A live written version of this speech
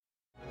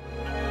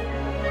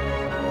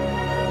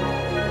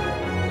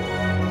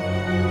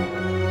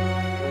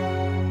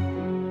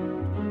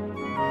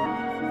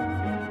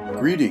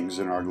Greetings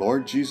in our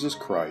Lord Jesus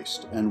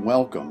Christ, and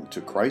welcome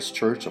to Christ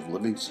Church of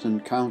Livingston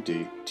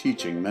County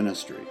Teaching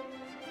Ministry.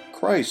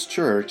 Christ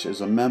Church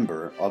is a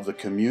member of the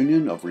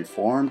Communion of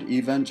Reformed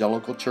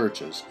Evangelical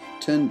Churches,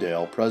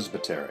 Tyndale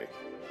Presbytery.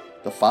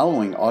 The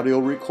following audio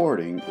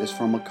recording is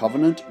from a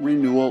covenant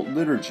renewal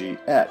liturgy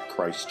at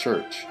Christ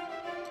Church.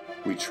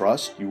 We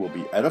trust you will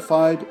be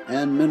edified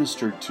and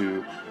ministered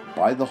to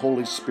by the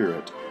Holy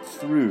Spirit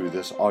through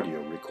this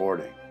audio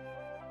recording.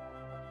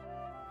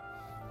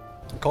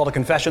 The call to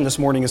confession this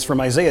morning is from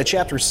Isaiah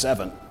chapter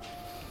 7.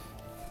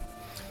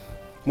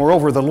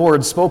 Moreover, the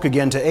Lord spoke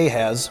again to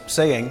Ahaz,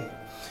 saying,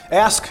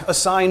 "Ask a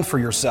sign for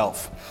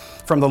yourself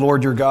from the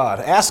Lord your God.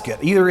 Ask it,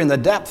 either in the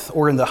depth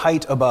or in the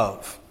height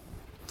above."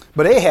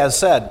 But Ahaz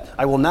said,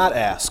 "I will not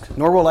ask,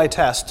 nor will I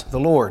test the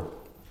Lord."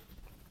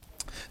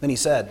 Then he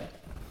said,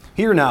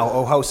 "Hear now,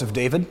 O house of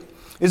David,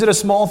 is it a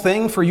small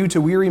thing for you to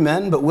weary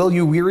men, but will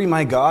you weary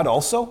my God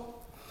also?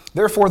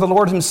 Therefore the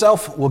Lord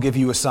himself will give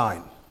you a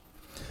sign.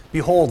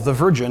 Behold, the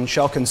virgin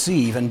shall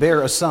conceive and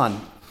bear a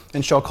son,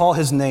 and shall call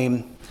his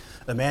name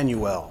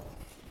Emmanuel."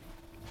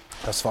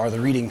 Thus far,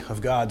 the reading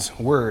of God's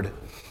Word.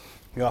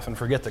 We often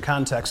forget the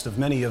context of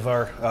many of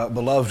our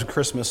beloved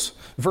Christmas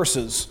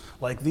verses,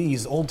 like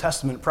these Old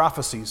Testament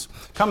prophecies,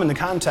 come in the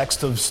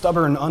context of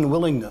stubborn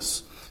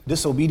unwillingness,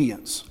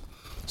 disobedience.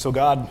 So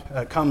God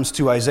comes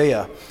to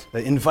Isaiah,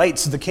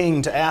 invites the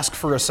king to ask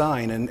for a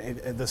sign, and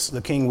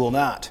the king will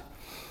not.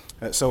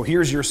 So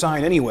here's your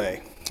sign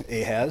anyway,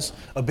 Ahaz,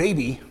 a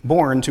baby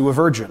born to a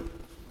virgin.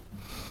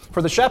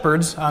 For the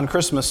shepherds on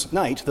Christmas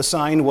night, the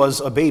sign was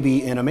a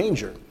baby in a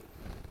manger.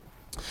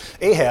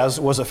 Ahaz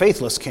was a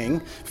faithless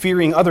king,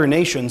 fearing other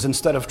nations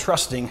instead of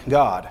trusting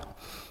God.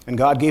 And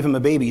God gave him a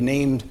baby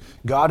named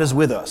God is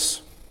with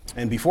us.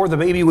 And before the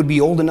baby would be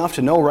old enough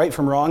to know right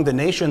from wrong, the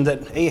nation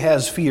that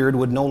Ahaz feared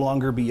would no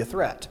longer be a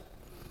threat.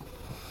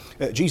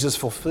 Jesus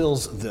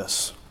fulfills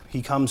this.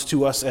 He comes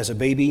to us as a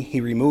baby.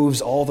 He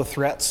removes all the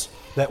threats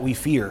that we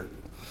fear.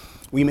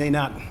 We may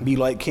not be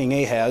like King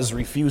Ahaz,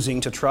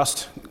 refusing to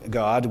trust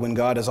God when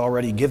God has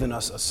already given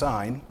us a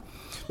sign,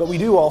 but we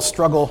do all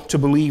struggle to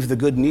believe the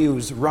good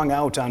news rung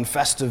out on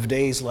festive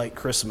days like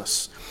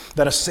Christmas,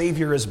 that a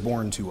Savior is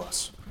born to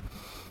us.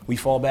 We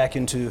fall back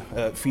into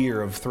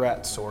fear of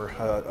threats or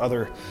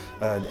other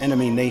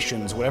enemy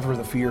nations, whatever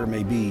the fear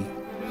may be.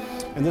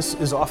 And this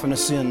is often a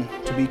sin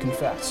to be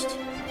confessed.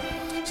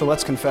 So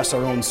let's confess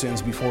our own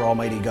sins before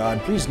Almighty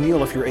God. Please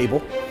kneel if you're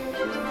able,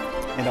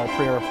 and I'll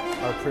pray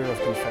our prayer of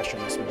confession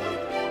this morning.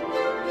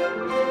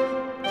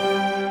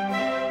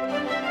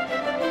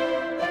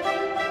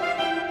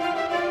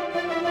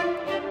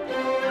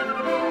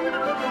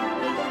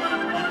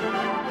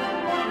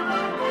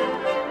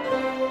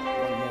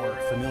 One more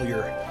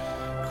familiar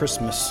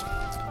Christmas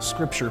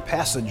scripture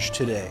passage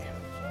today.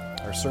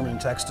 Our sermon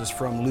text is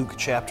from Luke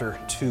chapter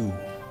 2,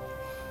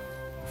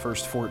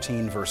 first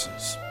 14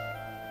 verses.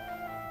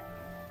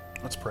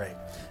 Let's pray.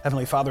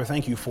 Heavenly Father,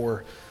 thank you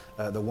for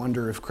the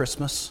wonder of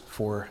Christmas,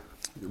 for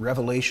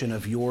revelation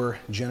of your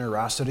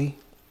generosity,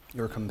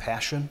 your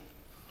compassion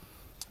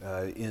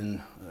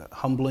in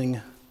humbling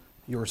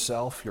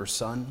yourself, your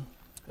Son,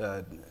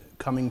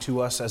 coming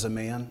to us as a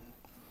man,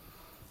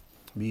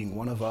 being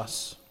one of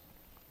us.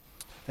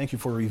 Thank you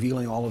for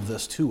revealing all of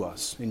this to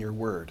us in your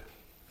word.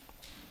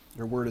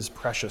 Your word is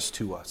precious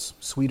to us,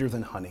 sweeter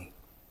than honey.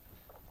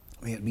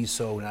 May it be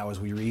so now as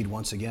we read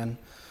once again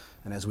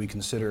and as we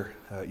consider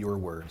your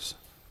words.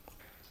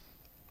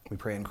 We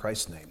pray in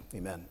Christ's name.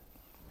 Amen.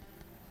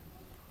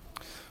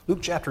 Luke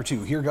chapter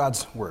 2, hear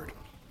God's word.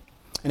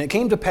 "And it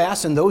came to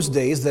pass in those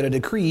days that a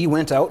decree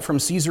went out from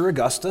Caesar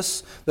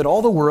Augustus that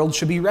all the world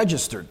should be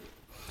registered.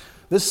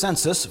 This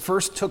census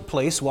first took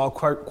place while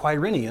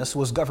Quirinius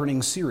was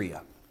governing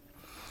Syria.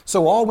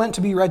 So all went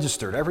to be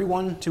registered,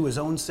 everyone to his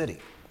own city.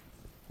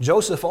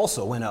 Joseph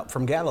also went up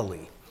from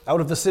Galilee,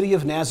 out of the city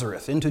of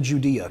Nazareth into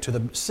Judea, to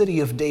the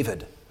city of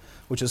David,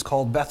 which is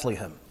called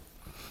Bethlehem,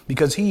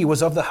 because he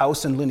was of the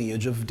house and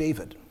lineage of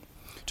David,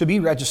 to be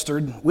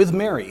registered with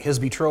Mary, his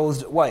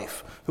betrothed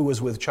wife, who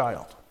was with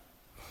child.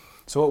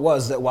 So it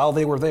was that while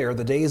they were there,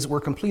 the days were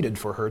completed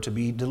for her to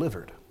be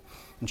delivered.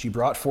 And she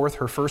brought forth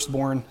her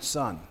firstborn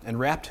son, and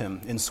wrapped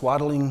him in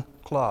swaddling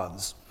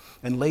cloths,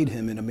 and laid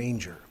him in a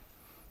manger,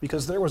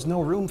 because there was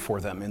no room for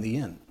them in the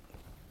inn.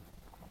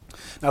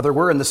 Now there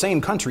were in the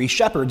same country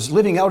shepherds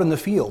living out in the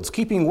fields,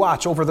 keeping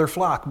watch over their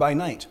flock by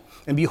night.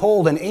 And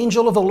behold, an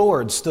angel of the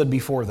Lord stood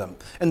before them,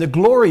 and the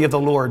glory of the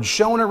Lord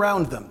shone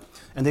around them,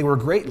 and they were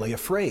greatly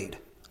afraid.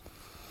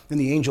 Then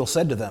the angel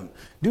said to them,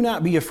 'Do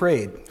not be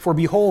afraid, for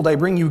behold, I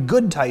bring you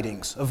good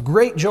tidings of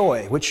great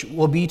joy, which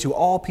will be to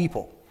all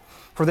people.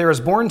 For there is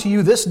born to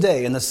you this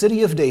day in the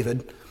city of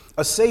David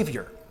a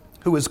Savior,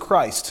 who is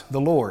Christ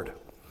the Lord.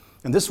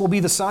 And this will be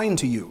the sign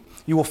to you.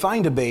 You will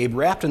find a babe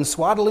wrapped in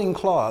swaddling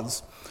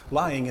cloths,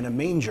 lying in a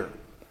manger.'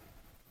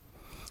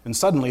 And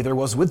suddenly there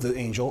was with the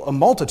angel a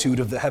multitude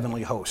of the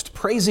heavenly host,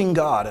 praising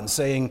God and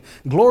saying,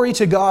 'Glory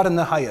to God in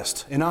the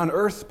highest, and on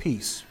earth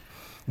peace,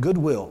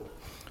 goodwill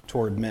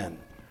toward men.'"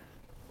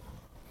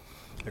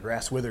 The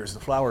grass withers, the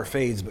flower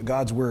fades, but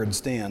God's word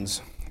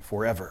stands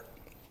forever.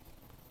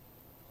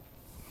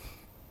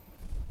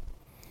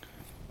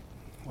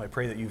 I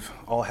pray that you've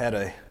all had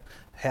a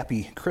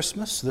happy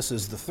Christmas. This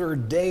is the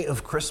third day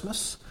of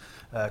Christmas.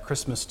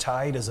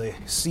 Christmastide is a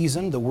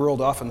season. The world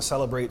often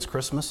celebrates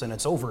Christmas, and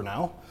it's over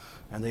now,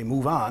 and they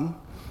move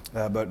on.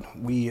 But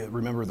we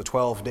remember the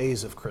 12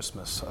 days of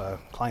Christmas,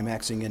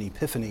 climaxing in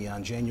Epiphany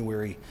on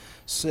January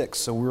 6th.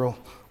 So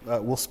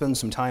we'll spend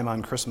some time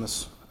on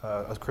Christmas,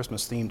 a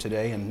Christmas theme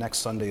today, and next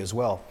Sunday as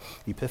well,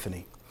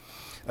 Epiphany.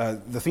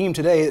 The theme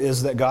today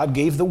is that God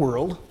gave the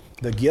world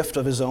the gift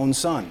of his own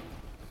Son.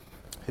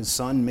 His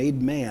Son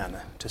made man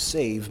to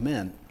save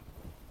men.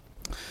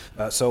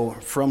 So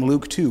from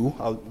Luke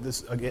 2,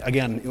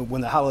 again,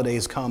 when the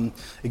holidays come,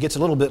 it gets a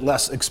little bit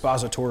less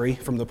expository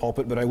from the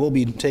pulpit, but I will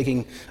be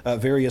taking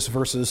various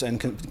verses and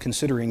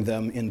considering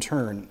them in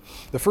turn.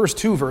 The first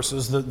two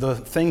verses, the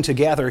thing to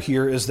gather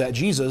here is that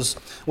Jesus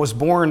was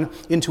born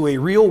into a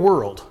real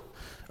world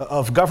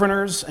of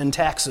governors and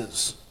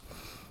taxes,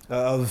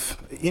 of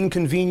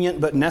inconvenient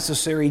but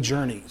necessary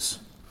journeys,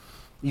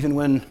 even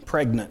when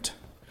pregnant.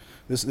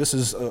 This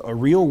is a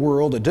real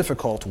world, a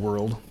difficult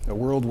world, a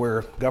world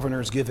where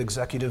governors give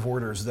executive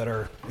orders that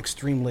are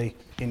extremely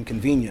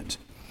inconvenient.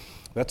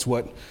 That's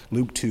what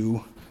Luke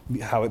 2,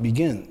 how it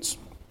begins.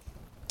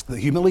 The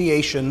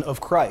humiliation of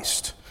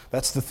Christ.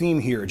 That's the theme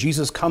here.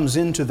 Jesus comes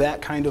into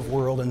that kind of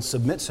world and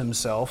submits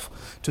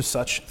himself to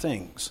such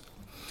things.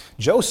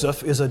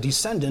 Joseph is a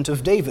descendant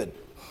of David.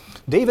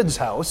 David's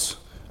house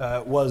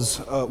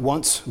was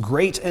once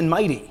great and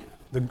mighty,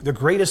 the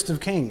greatest of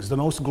kings, the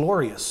most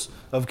glorious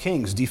of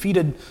kings,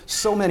 defeated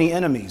so many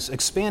enemies,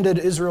 expanded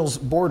Israel's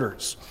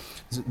borders.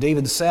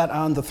 David sat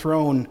on the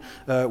throne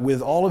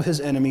with all of his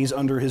enemies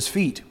under his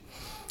feet.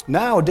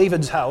 Now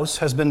David's house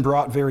has been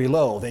brought very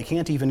low. They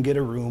can't even get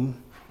a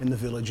room in the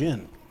village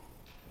inn.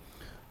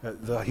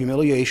 The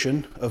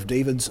humiliation of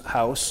David's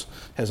house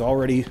has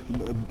already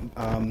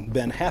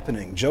been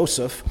happening.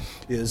 Joseph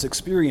is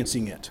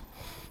experiencing it.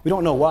 We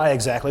don't know why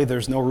exactly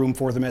there's no room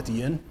for them at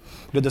the inn.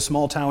 Did the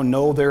small town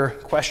know their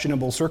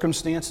questionable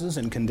circumstances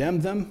and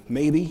condemn them?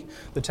 Maybe.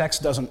 The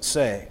text doesn't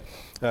say.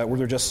 Were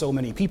there just so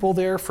many people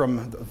there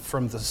from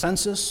the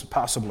census?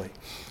 Possibly.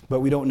 But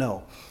we don't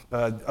know.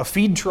 A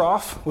feed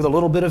trough with a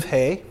little bit of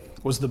hay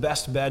was the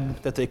best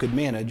bed that they could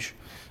manage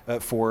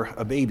for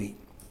a baby.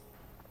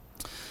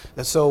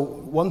 So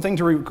one thing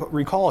to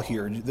recall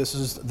here, this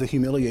is the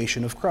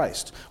humiliation of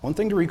Christ. One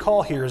thing to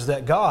recall here is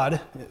that God,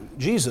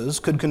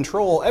 Jesus, could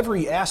control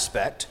every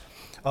aspect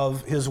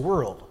of his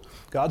world.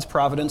 God's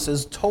providence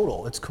is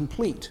total, it's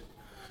complete.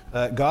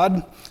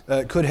 God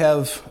could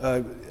have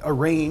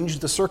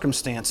arranged the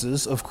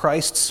circumstances of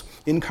Christ's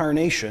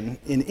incarnation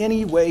in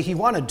any way he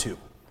wanted to.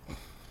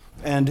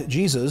 And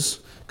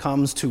Jesus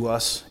comes to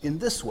us in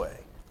this way.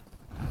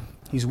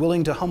 He's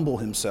willing to humble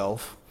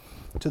himself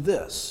to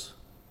this,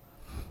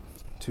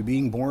 to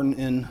being born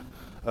in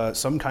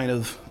some kind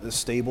of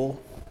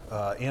stable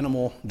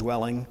animal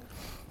dwelling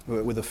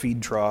with a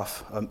feed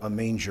trough, a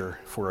manger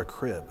for a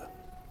crib.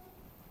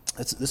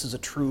 This is a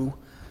true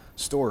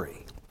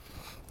story.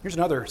 Here's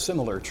another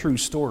similar true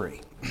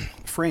story.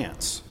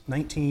 France,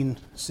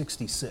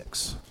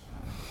 1966.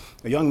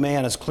 A young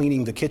man is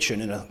cleaning the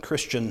kitchen in a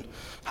Christian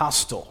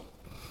hostel,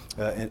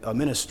 a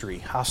ministry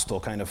hostel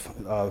kind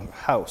of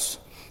house.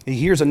 He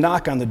hears a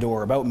knock on the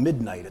door about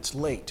midnight. It's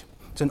late.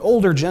 It's an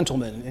older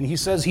gentleman, and he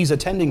says he's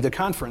attending the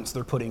conference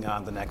they're putting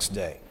on the next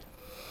day.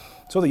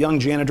 So the young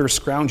janitor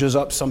scrounges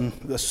up some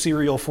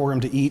cereal for him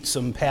to eat,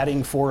 some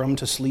padding for him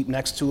to sleep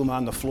next to him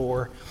on the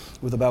floor,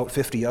 with about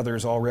 50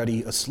 others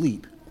already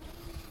asleep.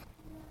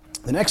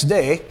 The next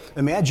day,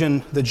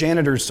 imagine the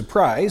janitor's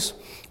surprise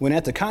when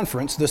at the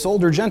conference, this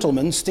older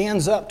gentleman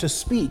stands up to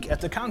speak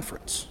at the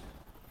conference.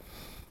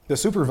 The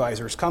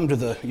supervisors come to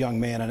the young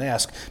man and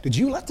ask, "Did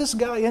you let this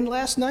guy in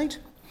last night?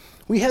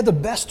 We had the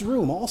best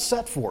room all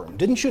set for him.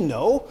 Didn't you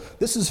know?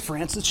 This is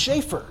Francis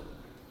Schaeffer."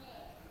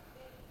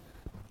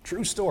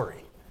 True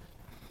story.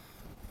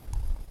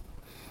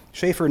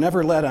 Schaeffer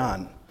never let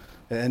on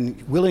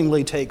and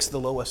willingly takes the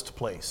lowest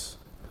place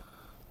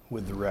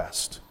with the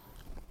rest.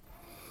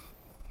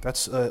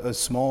 That's a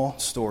small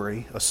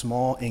story, a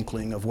small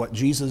inkling of what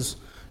Jesus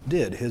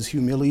did, his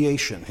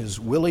humiliation, his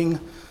willing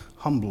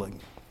humbling.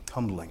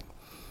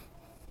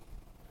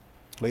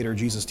 Later,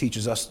 Jesus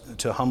teaches us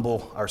to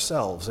humble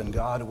ourselves, and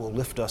God will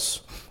lift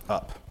us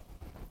up.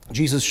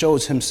 Jesus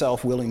shows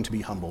himself willing to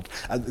be humbled.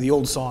 The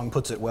old song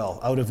puts it well,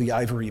 out of the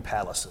ivory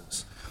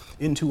palaces,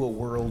 into a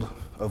world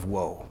of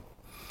woe,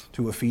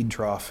 to a feed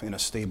trough in a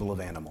stable of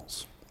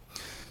animals.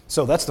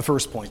 So that's the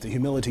first point, the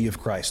humility of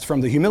Christ.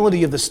 From the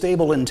humility of the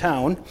stable in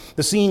town,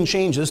 the scene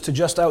changes to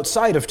just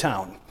outside of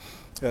town.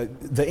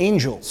 The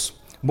angels,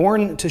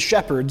 born to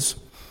shepherds,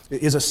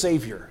 is a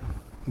Savior,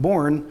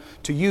 born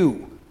to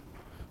you.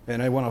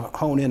 And I want to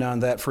hone in on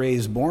that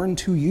phrase, born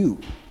to you,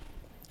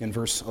 in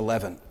verse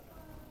 11.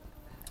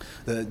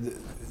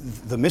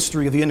 The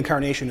mystery of the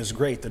incarnation is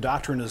great. The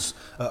doctrine is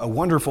a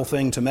wonderful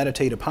thing to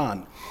meditate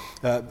upon.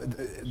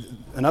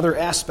 Another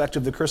aspect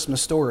of the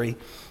Christmas story,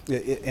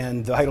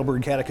 and the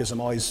Heidelberg Catechism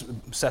always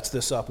sets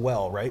this up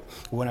well, right?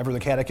 Whenever the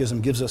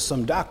Catechism gives us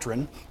some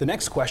doctrine, the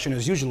next question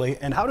is usually,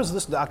 and how does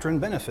this doctrine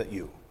benefit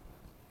you?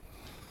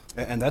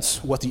 And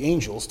that's what the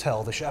angels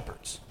tell the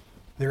shepherds.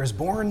 There is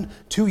born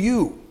to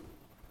you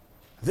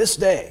this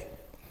day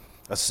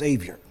a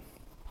Savior.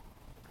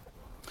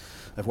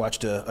 I've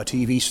watched a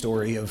TV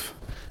story of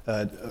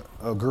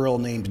a girl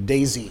named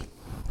Daisy,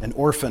 an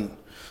orphan,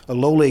 a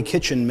lowly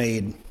kitchen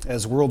maid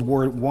as World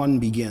War I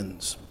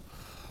begins.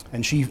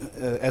 And she,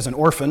 as an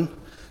orphan,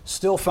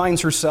 still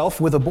finds herself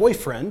with a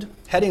boyfriend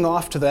heading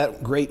off to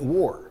that great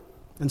war.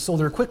 And so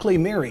they're quickly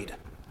married.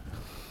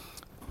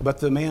 But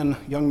the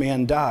young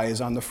man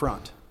dies on the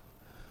front.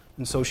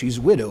 And so she's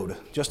widowed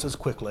just as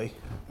quickly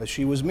as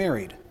she was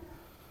married.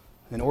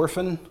 An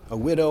orphan, a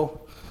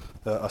widow,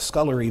 a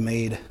scullery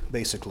maid,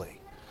 basically.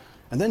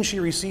 And then she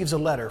receives a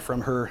letter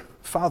from her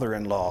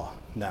father-in-law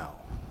now.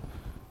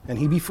 And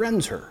he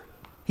befriends her.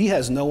 He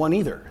has no one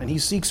either, and he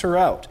seeks her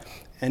out.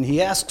 And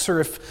he asks her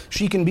if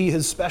she can be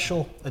his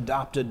special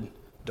adopted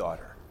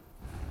daughter.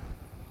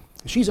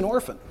 She's an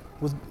orphan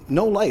with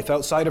no life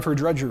outside of her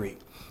drudgery.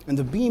 And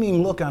the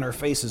beaming look on her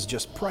face is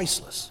just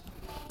priceless.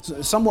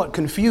 Somewhat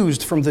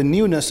confused from the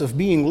newness of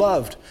being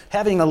loved,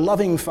 having a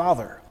loving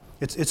father.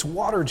 It's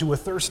water to a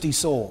thirsty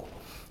soul.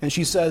 And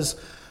she says,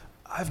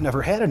 I've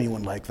never had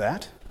anyone like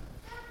that.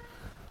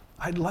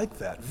 I'd like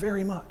that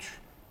very much.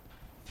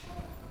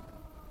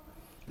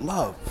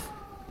 Love,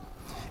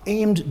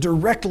 aimed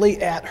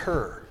directly at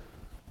her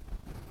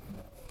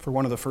for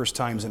one of the first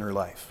times in her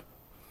life.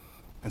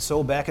 And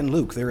so back in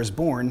Luke, there is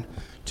born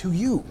to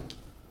you,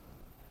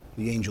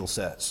 the angel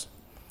says.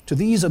 To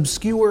these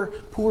obscure,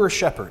 poor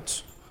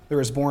shepherds,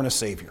 there is born a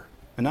Savior.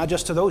 And not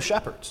just to those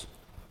shepherds,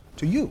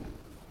 to you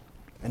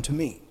and to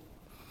me.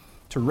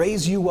 To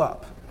raise you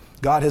up,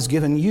 God has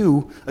given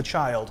you a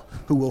child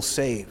who will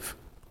save.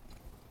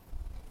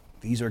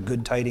 These are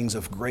good tidings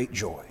of great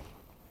joy.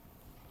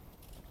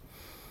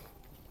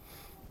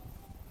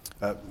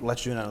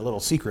 Let you in on a little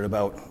secret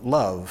about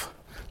love.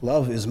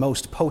 Love is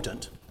most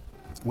potent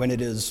when it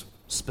is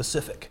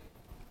specific.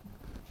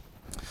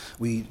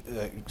 We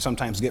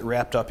sometimes get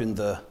wrapped up in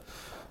the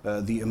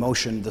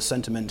emotion, the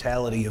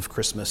sentimentality of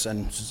Christmas,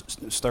 and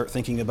start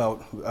thinking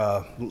about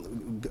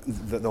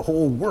the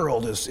whole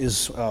world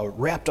is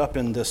wrapped up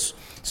in this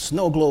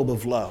snow globe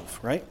of love,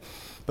 right?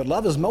 But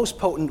love is most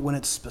potent when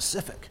it's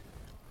specific.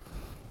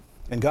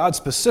 And God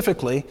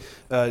specifically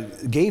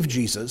gave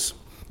Jesus,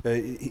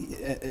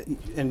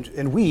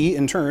 and we,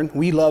 in turn,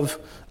 we love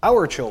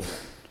our children.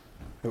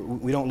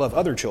 We don't love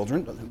other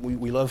children,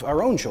 we love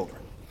our own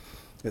children.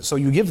 So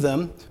you give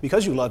them,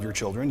 because you love your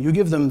children, you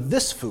give them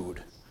this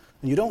food,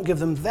 and you don't give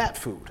them that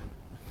food.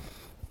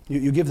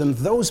 You give them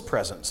those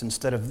presents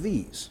instead of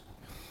these.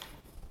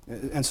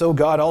 And so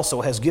God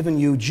also has given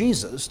you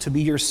Jesus to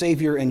be your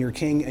Savior and your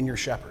King and your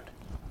Shepherd.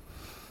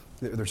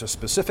 There's a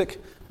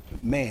specific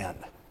man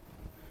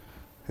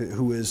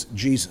who is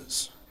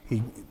Jesus.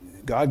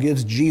 God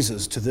gives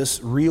Jesus to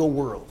this real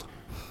world,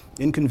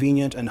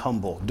 inconvenient and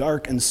humble,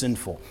 dark and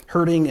sinful,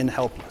 hurting and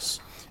helpless.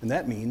 And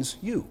that means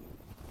you.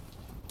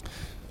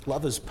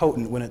 Love is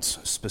potent when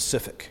it's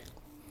specific.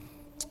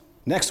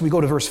 Next, we go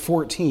to verse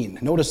 14.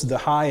 Notice the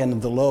high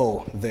and the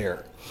low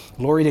there.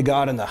 Glory to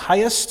God in the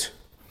highest,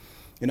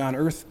 and on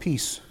earth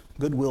peace,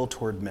 goodwill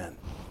toward men.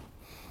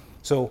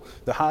 So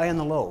the high and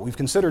the low. We've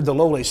considered the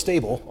lowly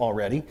stable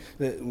already.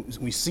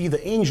 We see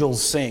the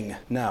angels sing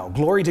now.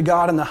 Glory to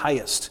God in the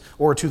highest,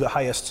 or to the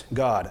highest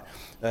God.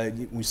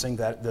 We sing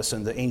this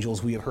in the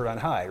angels we have heard on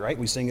high, right?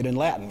 We sing it in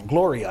Latin.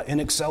 Gloria in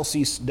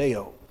excelsis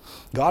Deo.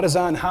 God is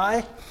on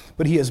high,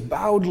 but he has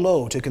bowed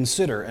low to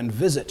consider and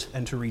visit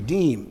and to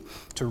redeem,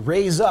 to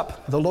raise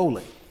up the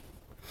lowly.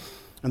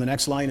 And the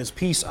next line is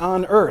peace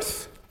on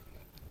earth.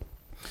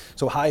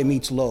 So high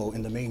meets low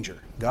in the manger.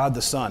 God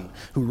the Son,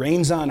 who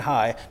reigns on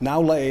high,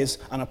 now lays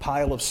on a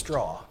pile of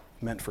straw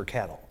meant for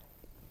cattle.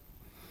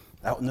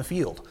 Out in the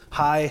field,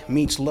 high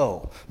meets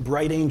low.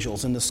 Bright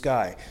angels in the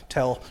sky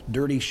tell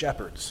dirty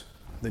shepherds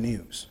the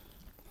news.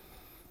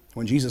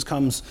 When Jesus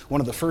comes,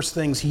 one of the first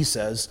things he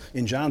says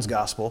in John's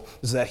gospel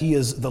is that he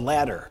is the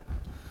ladder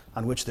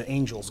on which the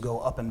angels go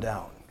up and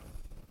down.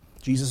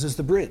 Jesus is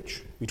the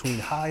bridge between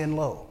high and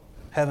low,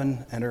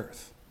 heaven and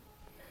earth.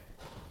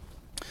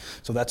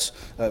 So that's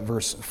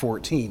verse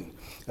 14,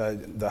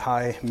 the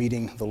high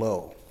meeting the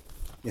low.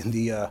 In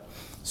the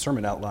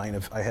sermon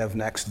outline I have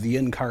next, the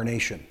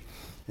incarnation.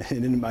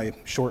 And in my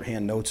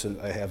shorthand notes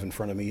I have in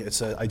front of me, it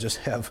says, I just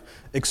have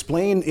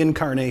explain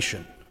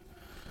incarnation.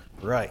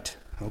 Right,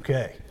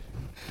 okay.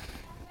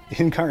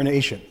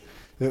 Incarnation.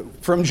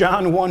 From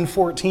John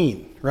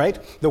 1:14, right?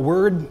 The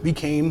Word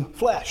became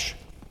flesh.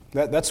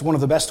 That's one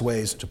of the best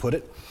ways to put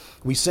it.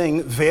 We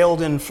sing,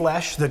 veiled in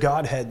flesh, the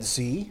Godhead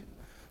see.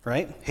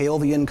 Right? Hail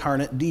the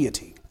incarnate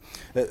deity.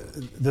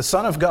 The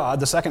Son of God,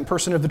 the second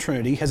person of the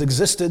Trinity, has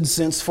existed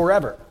since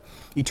forever,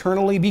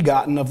 eternally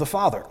begotten of the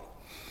Father.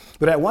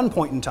 But at one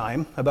point in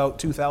time, about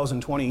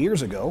 2,020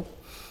 years ago,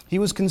 he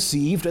was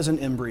conceived as an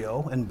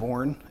embryo and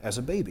born as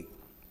a baby.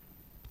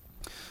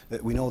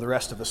 We know the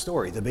rest of the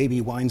story. The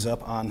baby winds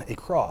up on a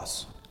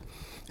cross.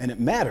 And it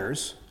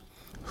matters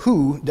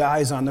who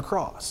dies on the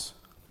cross.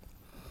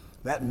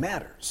 That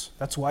matters.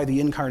 That's why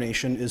the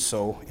incarnation is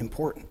so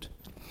important.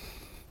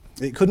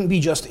 It couldn't be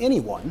just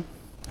anyone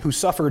who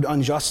suffered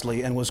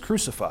unjustly and was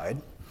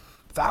crucified.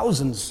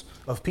 Thousands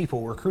of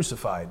people were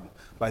crucified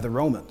by the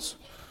Romans.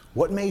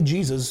 What made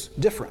Jesus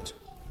different?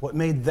 What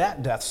made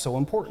that death so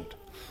important?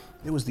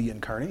 It was the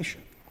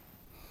incarnation.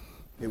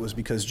 It was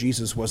because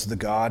Jesus was the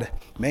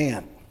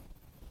God-man.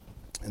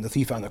 And the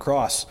thief on the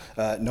cross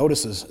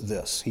notices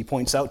this. He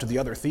points out to the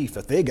other thief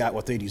that they got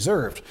what they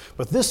deserved,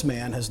 but this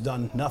man has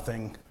done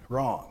nothing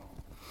wrong.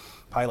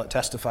 Pilate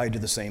testified to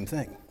the same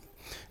thing.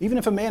 Even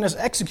if a man is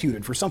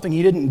executed for something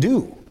he didn't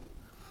do,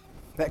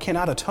 that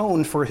cannot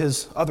atone for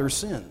his other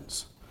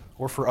sins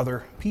or for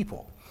other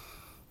people.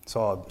 I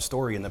saw a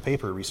story in the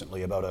paper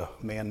recently about a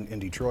man in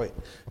Detroit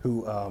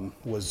who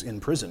was in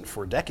prison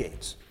for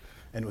decades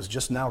and was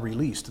just now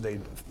released.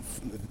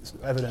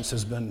 Evidence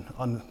has been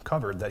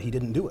uncovered that he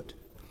didn't do it.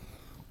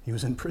 He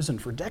was in prison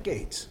for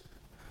decades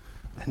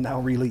and now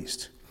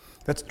released.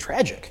 That's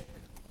tragic.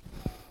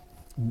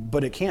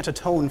 But it can't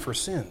atone for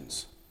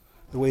sins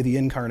the way the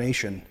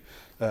incarnation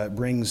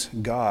brings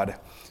God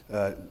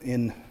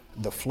in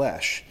the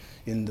flesh,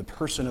 in the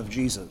person of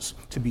Jesus,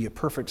 to be a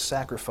perfect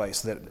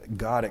sacrifice that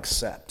God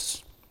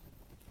accepts.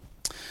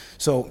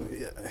 So,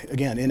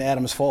 again, in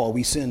Adam's fall,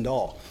 we sinned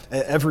all.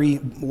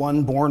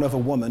 Everyone born of a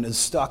woman is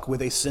stuck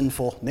with a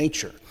sinful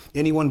nature.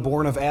 Anyone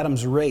born of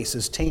Adam's race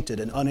is tainted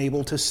and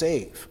unable to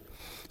save.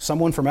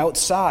 Someone from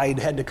outside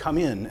had to come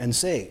in and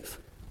save.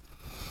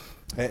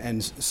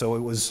 And so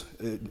it was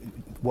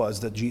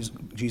that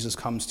Jesus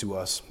comes to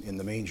us in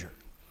the manger.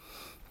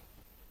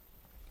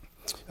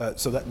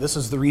 So that this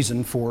is the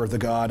reason for the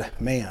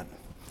God-man.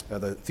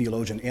 The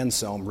theologian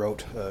Anselm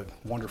wrote a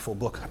wonderful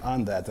book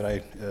on that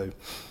I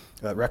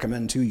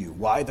recommend to you.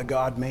 Why the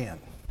God-man?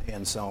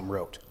 Anselm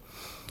wrote.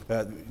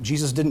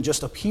 Jesus didn't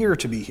just appear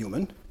to be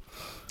human,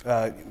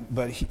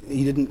 but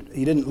he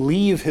didn't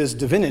leave his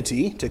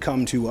divinity to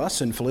come to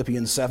us in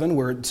Philippians 7,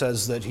 where it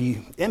says that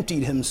he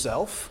emptied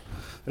himself.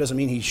 That doesn't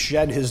mean he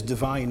shed his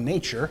divine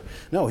nature.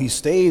 No, he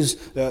stays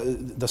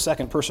the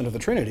second person of the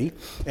Trinity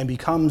and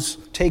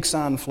takes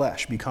on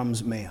flesh,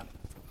 becomes man.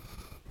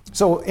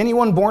 So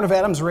anyone born of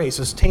Adam's race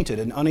is tainted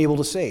and unable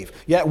to save.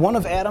 Yet one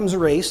of Adam's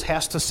race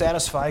has to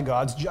satisfy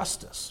God's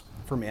justice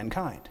for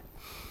mankind.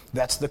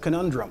 That's the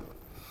conundrum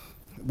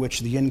which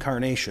the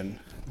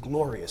incarnation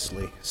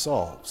gloriously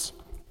solves.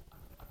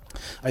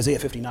 Isaiah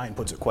 59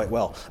 puts it quite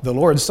well. The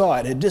Lord saw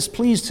it. It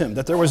displeased him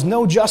that there was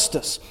no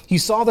justice. He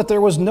saw that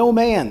there was no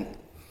man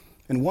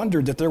and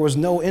wondered that there was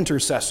no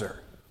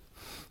intercessor.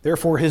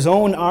 Therefore his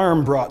own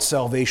arm brought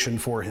salvation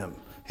for him,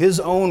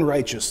 his own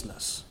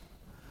righteousness.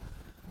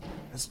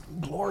 This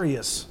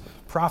glorious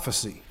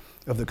prophecy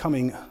of the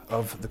coming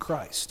of the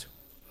Christ.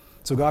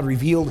 So God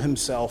revealed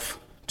himself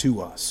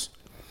to us.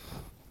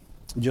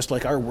 Just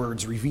like our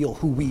words reveal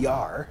who we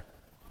are,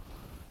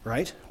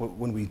 right?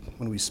 When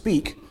we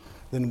speak,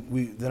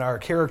 then our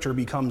character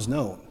becomes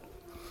known.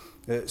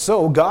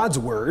 So God's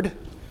word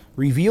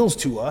reveals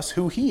to us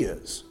who he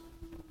is.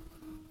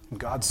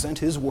 God sent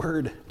his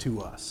word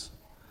to us.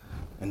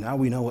 And now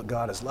we know what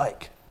God is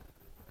like.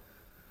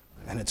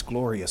 And it's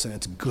glorious and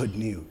it's good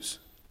news.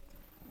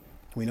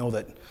 We know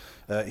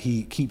that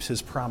he keeps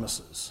his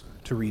promises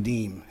to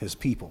redeem his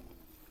people.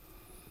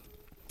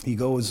 He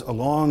goes a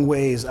long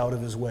ways out of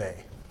his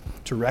way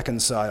to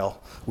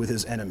reconcile with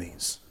his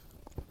enemies.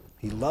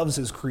 He loves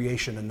his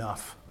creation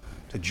enough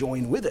to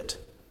join with it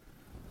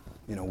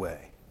in a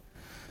way.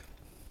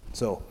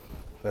 So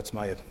that's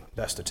my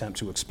best attempt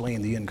to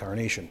explain the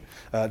incarnation.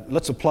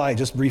 Let's apply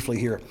just briefly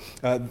here.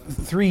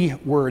 3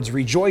 words: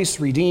 rejoice,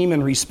 redeem,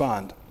 and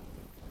respond.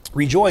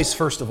 Rejoice,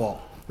 first of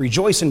all.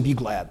 Rejoice and be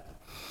glad.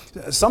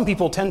 Some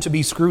people tend to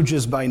be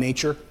Scrooges by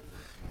nature.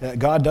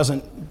 God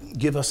doesn't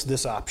give us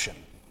this option.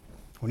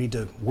 We need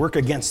to work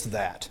against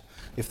that.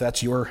 If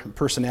that's your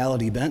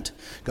personality bent,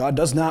 God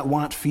does not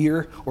want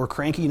fear or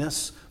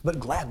crankiness, but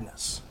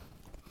gladness.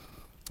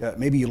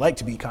 Maybe you like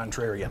to be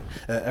contrarian.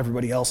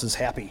 Everybody else is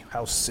happy.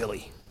 How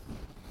silly.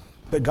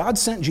 But God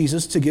sent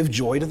Jesus to give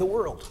joy to the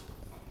world.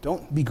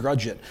 Don't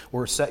begrudge it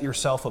or set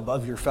yourself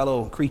above your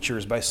fellow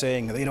creatures by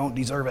saying they don't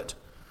deserve it.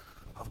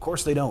 Of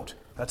course they don't.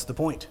 That's the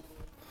point.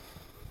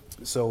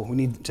 So we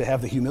need to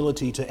have the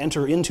humility to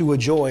enter into a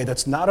joy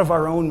that's not of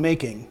our own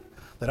making,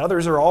 that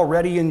others are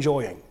already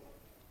enjoying,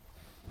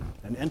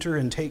 and enter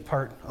and take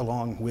part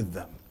along with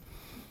them.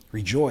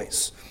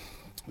 Rejoice.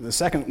 The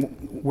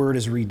second word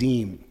is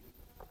redeem.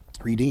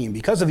 Redeem.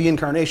 Because of the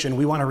incarnation,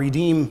 we want to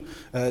redeem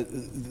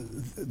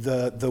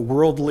the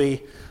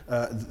worldly,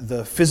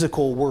 the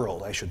physical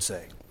world, I should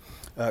say.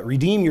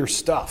 Redeem your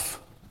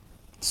stuff.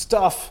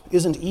 Stuff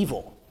isn't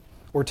evil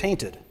or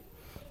tainted.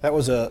 That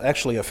was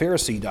actually a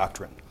Pharisee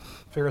doctrine.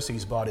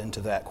 Pharisees bought into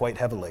that quite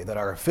heavily, that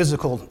our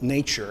physical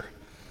nature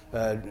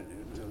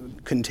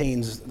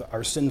contains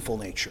our sinful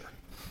nature.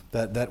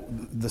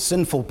 That the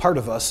sinful part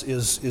of us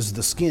is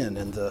the skin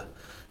and the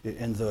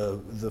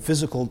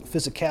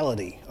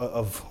physicality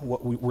of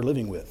what we're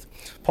living with.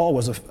 Paul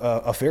was a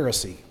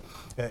Pharisee.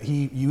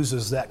 He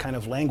uses that kind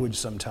of language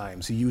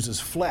sometimes. He uses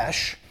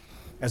flesh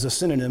as a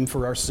synonym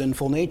for our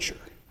sinful nature.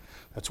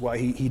 That's why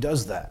he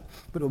does that.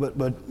 But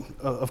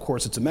of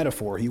course, it's a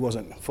metaphor. He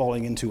wasn't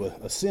falling into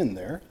a sin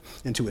there,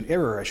 into an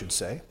error, I should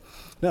say.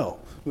 No,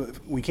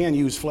 we can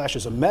use flesh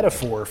as a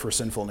metaphor for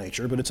sinful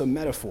nature, but it's a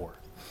metaphor.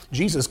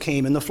 Jesus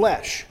came in the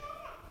flesh,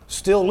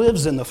 still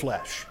lives in the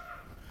flesh,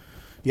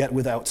 yet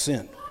without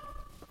sin.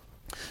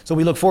 So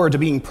we look forward to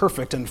being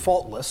perfect and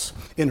faultless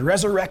in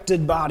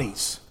resurrected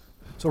bodies.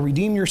 So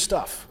redeem your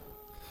stuff.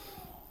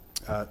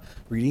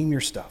 Redeem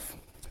your stuff.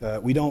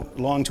 We don't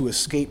long to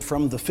escape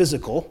from the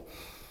physical,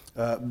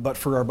 but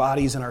for our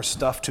bodies and our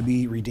stuff to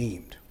be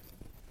redeemed.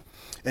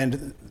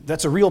 And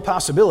that's a real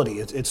possibility.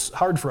 It's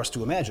hard for us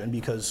to imagine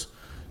because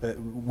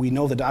we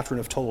know the doctrine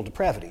of total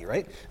depravity,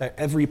 right?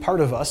 Every part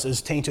of us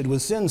is tainted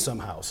with sin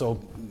somehow. So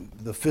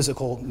the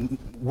physical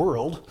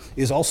world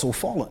is also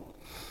fallen.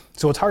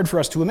 So it's hard for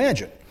us to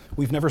imagine.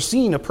 We've never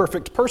seen a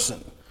perfect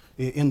person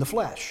in the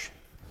flesh.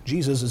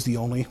 Jesus is the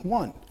only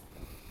one.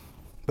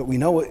 But we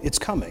know it's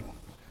coming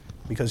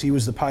because he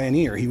was the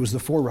pioneer. He was the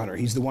forerunner.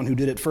 He's the one who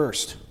did it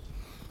first.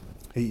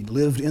 He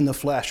lived in the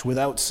flesh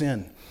without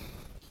sin,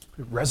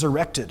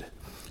 resurrected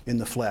in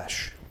the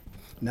flesh.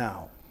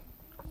 Now,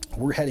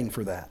 we're heading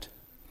for that.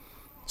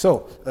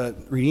 So,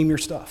 redeem your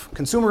stuff.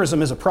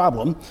 Consumerism is a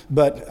problem,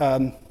 but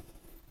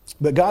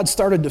God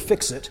started to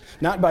fix it,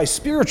 not by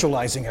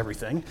spiritualizing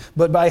everything,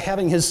 but by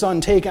having his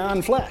Son take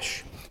on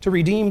flesh to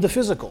redeem the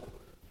physical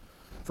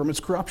from its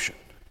corruption.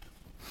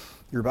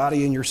 Your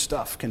body and your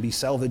stuff can be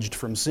salvaged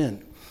from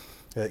sin.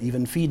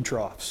 Even feed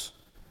troughs,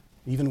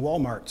 even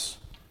Walmarts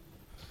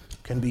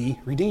can be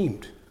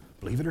redeemed.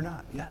 Believe it or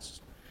not,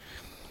 yes.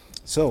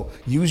 So,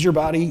 use your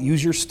body,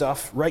 use your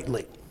stuff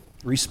rightly.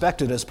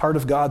 Respect it as part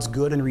of God's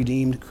good and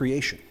redeemed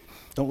creation.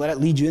 Don't let it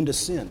lead you into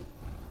sin.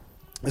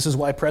 This is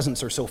why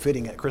presents are so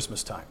fitting at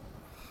Christmas time,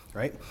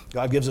 right?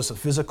 God gives us a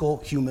physical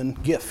human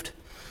gift,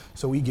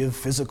 so we give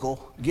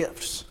physical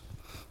gifts.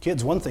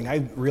 Kids, one thing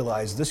I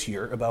realized this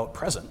year about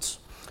presents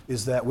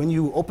is that when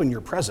you open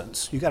your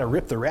presents, you got to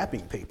rip the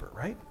wrapping paper,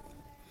 right?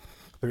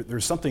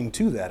 There's something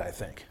to that, I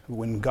think.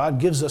 When God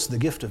gives us the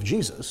gift of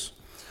Jesus,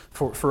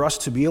 for us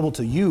to be able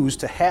to use,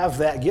 to have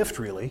that gift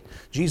really,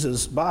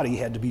 Jesus' body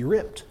had to be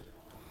ripped.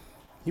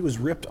 He was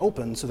ripped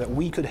open so that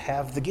we could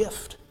have the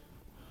gift.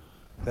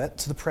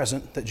 That's the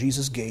present that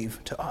Jesus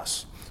gave to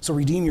us. So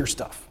redeem your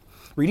stuff.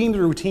 Redeem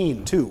the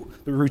routine, too,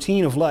 the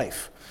routine of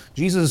life.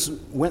 Jesus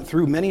went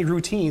through many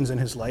routines in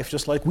his life,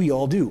 just like we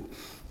all do.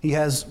 He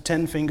has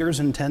 10 fingers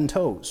and 10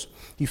 toes.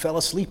 He fell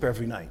asleep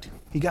every night.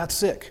 He got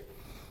sick.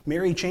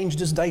 Mary changed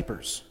his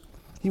diapers.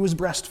 He was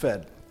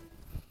breastfed.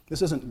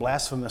 This isn't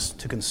blasphemous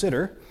to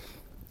consider.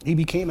 He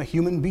became a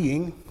human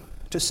being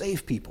to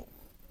save people.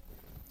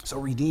 So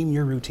redeem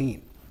your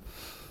routine.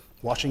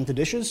 Washing the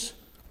dishes?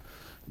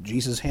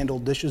 Jesus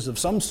handled dishes of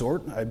some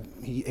sort.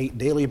 He ate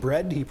daily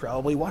bread. He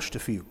probably washed a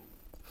few.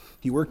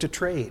 He worked a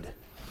trade.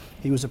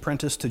 He was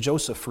apprenticed to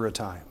Joseph for a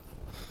time.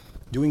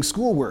 Doing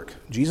schoolwork.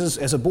 Jesus,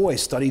 as a boy,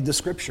 studied the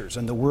scriptures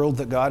and the world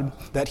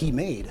that he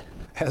made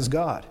as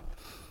God.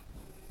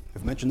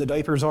 I've mentioned the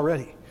diapers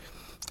already.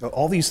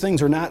 All these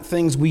things are not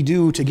things we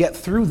do to get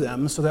through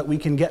them so that we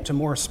can get to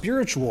more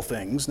spiritual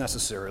things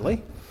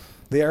necessarily.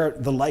 They are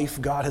the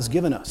life God has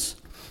given us,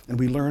 and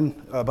we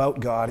learn about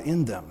God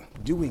in them,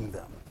 doing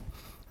them.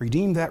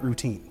 Redeem that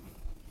routine.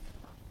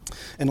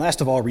 And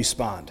last of all,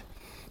 respond.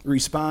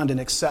 Respond and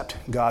accept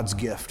God's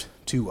gift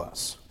to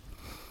us.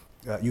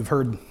 You've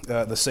heard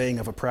the saying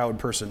of a proud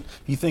person,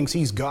 he thinks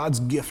he's God's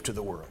gift to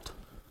the world,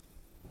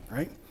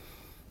 right?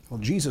 Well,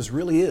 Jesus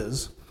really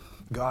is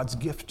God's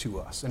gift to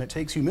us, and it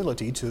takes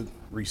humility to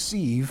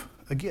receive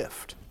a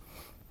gift.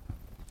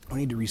 We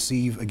need to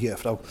receive a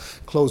gift. I'll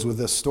close with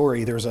this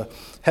story. There's a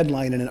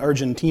headline in an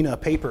Argentina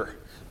paper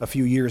a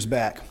few years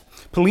back.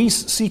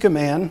 Police seek a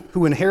man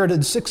who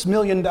inherited $6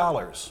 million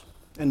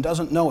and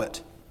doesn't know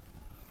it.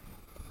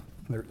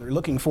 They're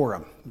looking for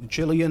him.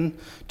 Chilean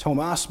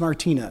Tomas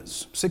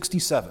Martinez,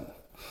 67,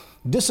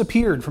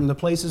 disappeared from the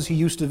places he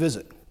used to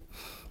visit.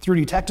 Through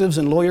detectives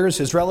and lawyers,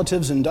 his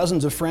relatives and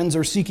dozens of friends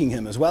are seeking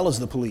him, as well as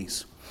the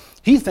police.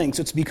 He thinks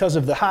it's because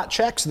of the hot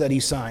checks that he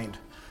signed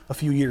a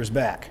few years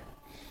back,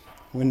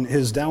 when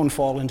his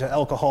downfall into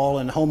alcohol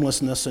and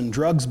homelessness and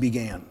drugs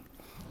began.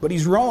 But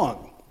he's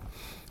wrong.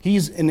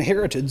 He's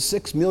inherited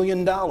 $6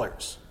 million,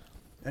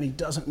 and he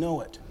doesn't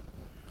know it.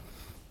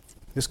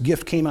 This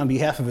gift came on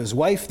behalf of his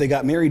wife. They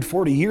got married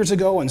 40 years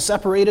ago and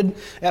separated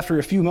after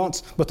a few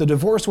months, but the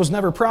divorce was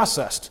never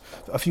processed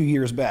a few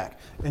years back,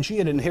 and she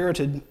had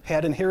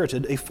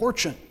inherited a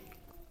fortune.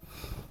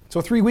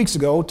 So 3 weeks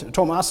ago,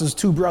 Tomas's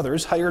two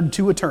brothers hired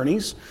 2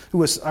 attorneys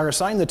who are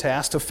assigned the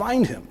task to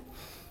find him.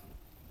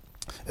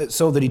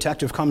 So the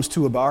detective comes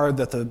to a bar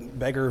that the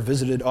beggar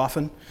visited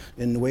often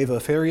in Nueva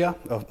Feria,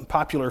 a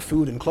popular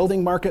food and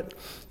clothing market.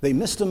 They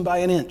missed him by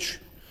an inch.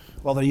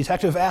 While the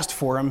detective asked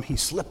for him, he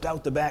slipped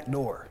out the back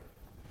door.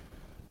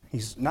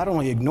 He's not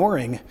only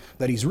ignoring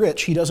that he's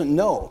rich, he doesn't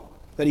know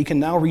that he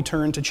can now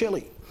return to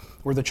Chile,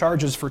 where the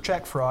charges for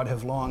check fraud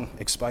have long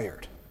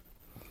expired.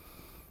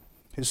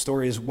 His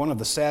story is one of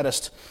the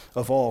saddest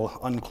of all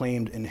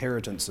unclaimed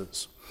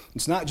inheritances.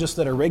 It's not just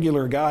that a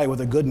regular guy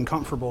with a good and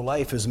comfortable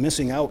life is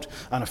missing out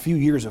on a few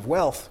years of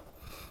wealth.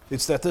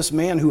 It's that this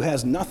man who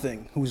has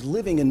nothing, who's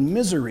living in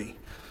misery,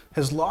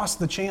 has lost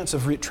the chance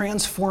of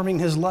transforming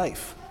his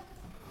life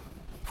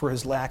for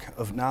his lack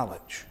of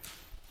knowledge.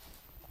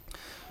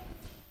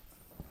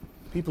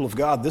 People of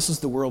God, this is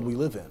the world we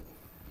live in.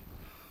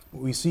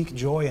 We seek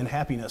joy and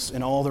happiness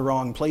in all the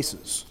wrong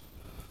places.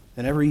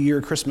 And every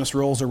year Christmas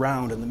rolls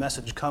around and the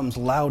message comes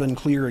loud and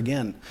clear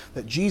again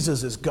that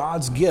Jesus is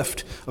God's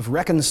gift of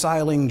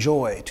reconciling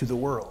joy to the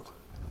world.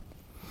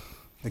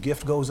 The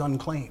gift goes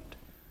unclaimed.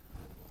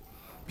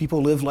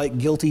 People live like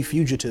guilty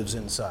fugitives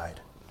inside,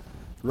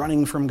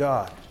 running from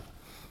God,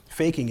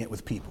 faking it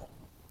with people.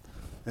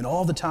 And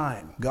all the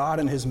time, God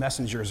and his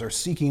messengers are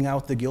seeking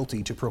out the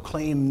guilty to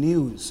proclaim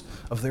news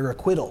of their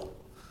acquittal,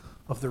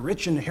 of the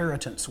rich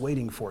inheritance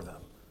waiting for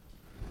them,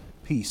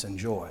 peace and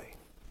joy.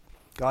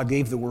 God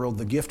gave the world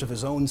the gift of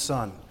his own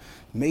Son,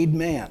 made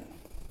man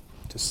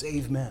to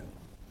save men.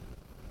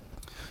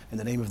 In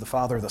the name of the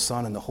Father, the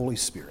Son, and the Holy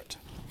Spirit,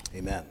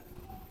 amen.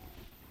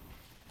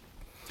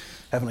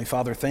 Heavenly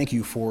Father, thank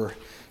you for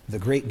the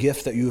great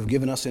gift that you have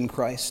given us in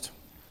Christ.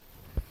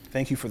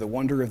 Thank you for the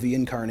wonder of the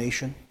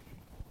incarnation.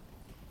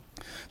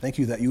 Thank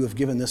you that you have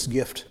given this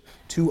gift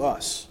to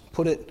us,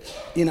 put it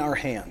in our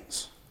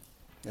hands.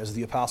 As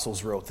the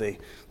apostles wrote, they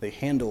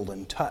handled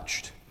and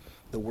touched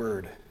the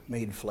Word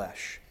made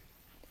flesh.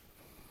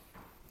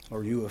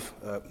 Lord, you have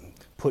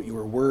put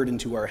your word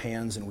into our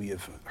hands and we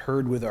have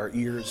heard with our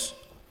ears.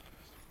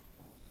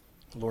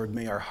 Lord,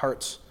 may our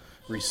hearts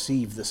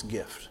receive this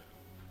gift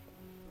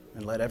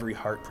and let every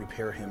heart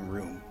prepare him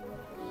room.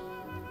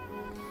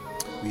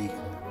 We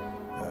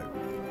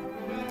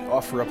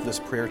offer up this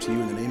prayer to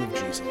you in the name of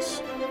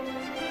Jesus,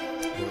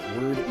 the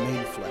Word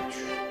made flesh,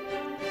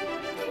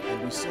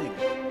 and we sing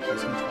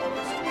as he taught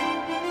us to.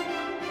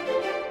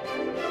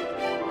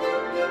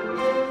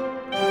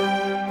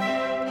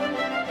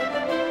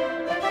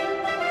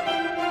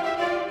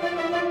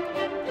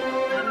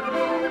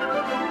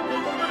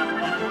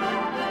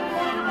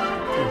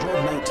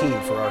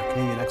 For our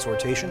communion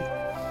exhortation.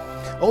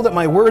 Oh, that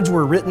my words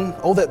were written,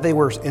 oh, that they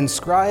were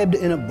inscribed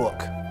in a book,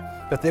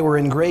 that they were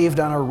engraved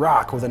on a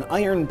rock with an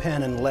iron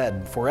pen and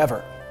lead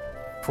forever.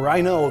 For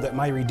I know that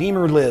my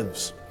Redeemer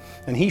lives,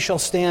 and he shall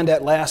stand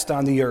at last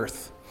on the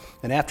earth.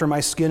 And after my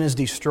skin is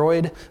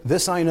destroyed,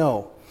 this I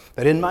know,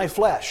 that in my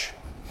flesh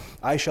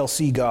I shall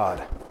see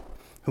God,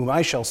 whom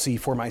I shall see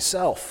for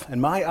myself,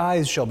 and my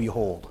eyes shall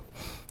behold,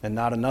 and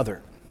not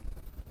another.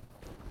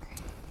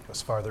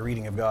 Thus far, the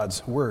reading of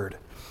God's Word.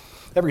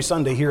 Every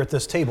Sunday here at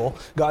this table,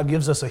 God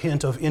gives us a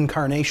hint of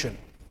incarnation.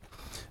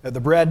 The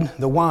bread,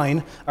 the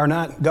wine, are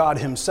not God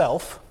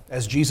himself,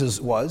 as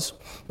Jesus was,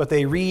 but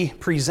they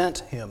represent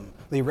him.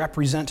 They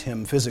represent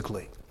him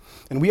physically.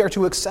 And we are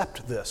to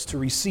accept this, to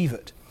receive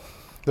it.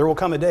 There will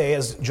come a day,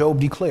 as Job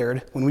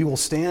declared, when we will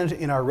stand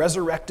in our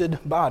resurrected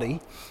body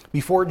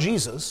before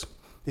Jesus,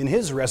 in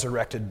his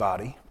resurrected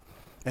body,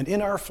 and in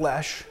our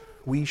flesh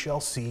we shall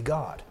see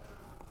God.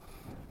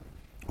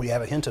 We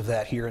have a hint of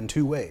that here in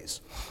two ways.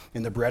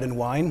 In the bread and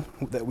wine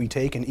that we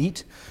take and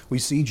eat, we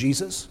see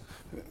Jesus,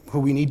 who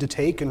we need to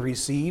take and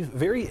receive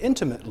very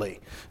intimately.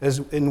 As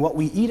in what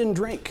we eat and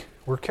drink,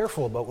 we're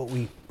careful about what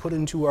we put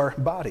into our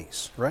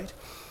bodies, right?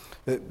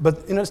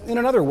 But in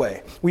another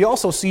way, we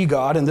also see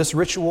God in this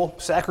ritual,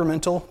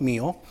 sacramental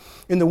meal,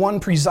 in the one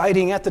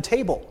presiding at the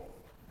table.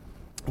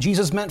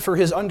 Jesus meant for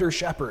his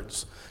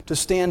under-shepherds to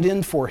stand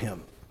in for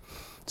him.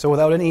 So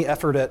without any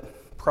effort at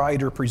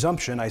pride or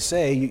presumption, I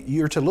say,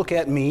 you're to look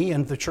at me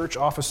and the church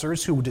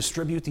officers who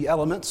distribute the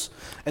elements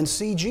and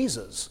see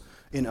Jesus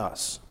in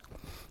us.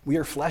 We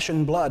are flesh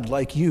and blood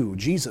like you.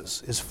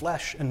 Jesus is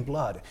flesh and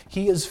blood.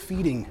 He is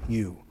feeding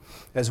you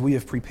as we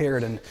have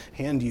prepared and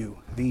hand you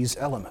these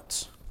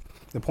elements.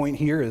 The point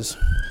here is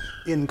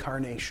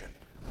incarnation.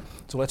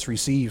 So let's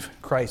receive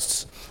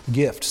Christ's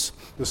gifts.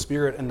 The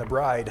Spirit and the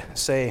bride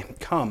say,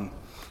 "Come."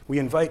 We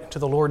invite to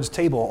the Lord's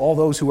table all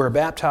those who are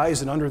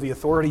baptized and under the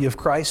authority of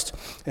Christ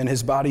and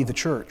his body, the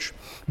church.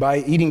 By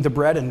eating the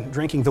bread and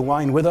drinking the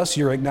wine with us,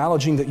 you're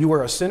acknowledging that you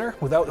are a sinner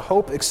without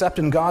hope except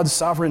in God's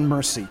sovereign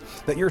mercy,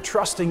 that you're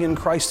trusting in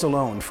Christ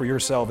alone for your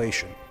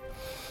salvation.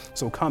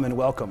 So come and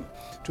welcome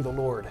to the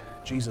Lord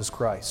Jesus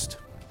Christ.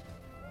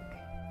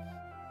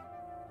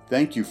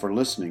 Thank you for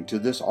listening to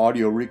this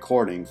audio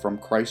recording from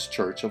Christ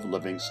Church of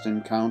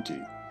Livingston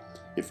County.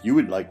 If you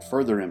would like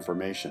further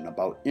information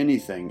about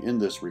anything in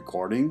this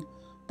recording,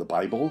 the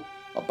Bible,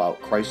 about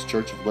Christ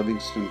Church of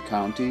Livingston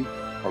County,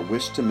 or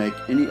wish to make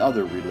any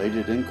other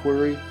related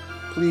inquiry,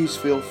 please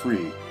feel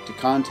free to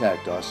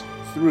contact us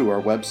through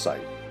our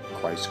website,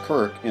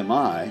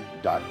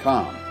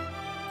 christkirkmi.com.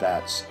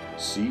 That's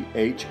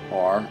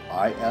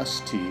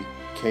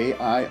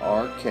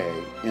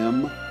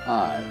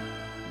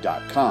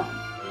CHRISTKIRKMI.com.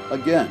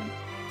 Again,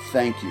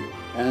 thank you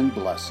and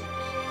blessings.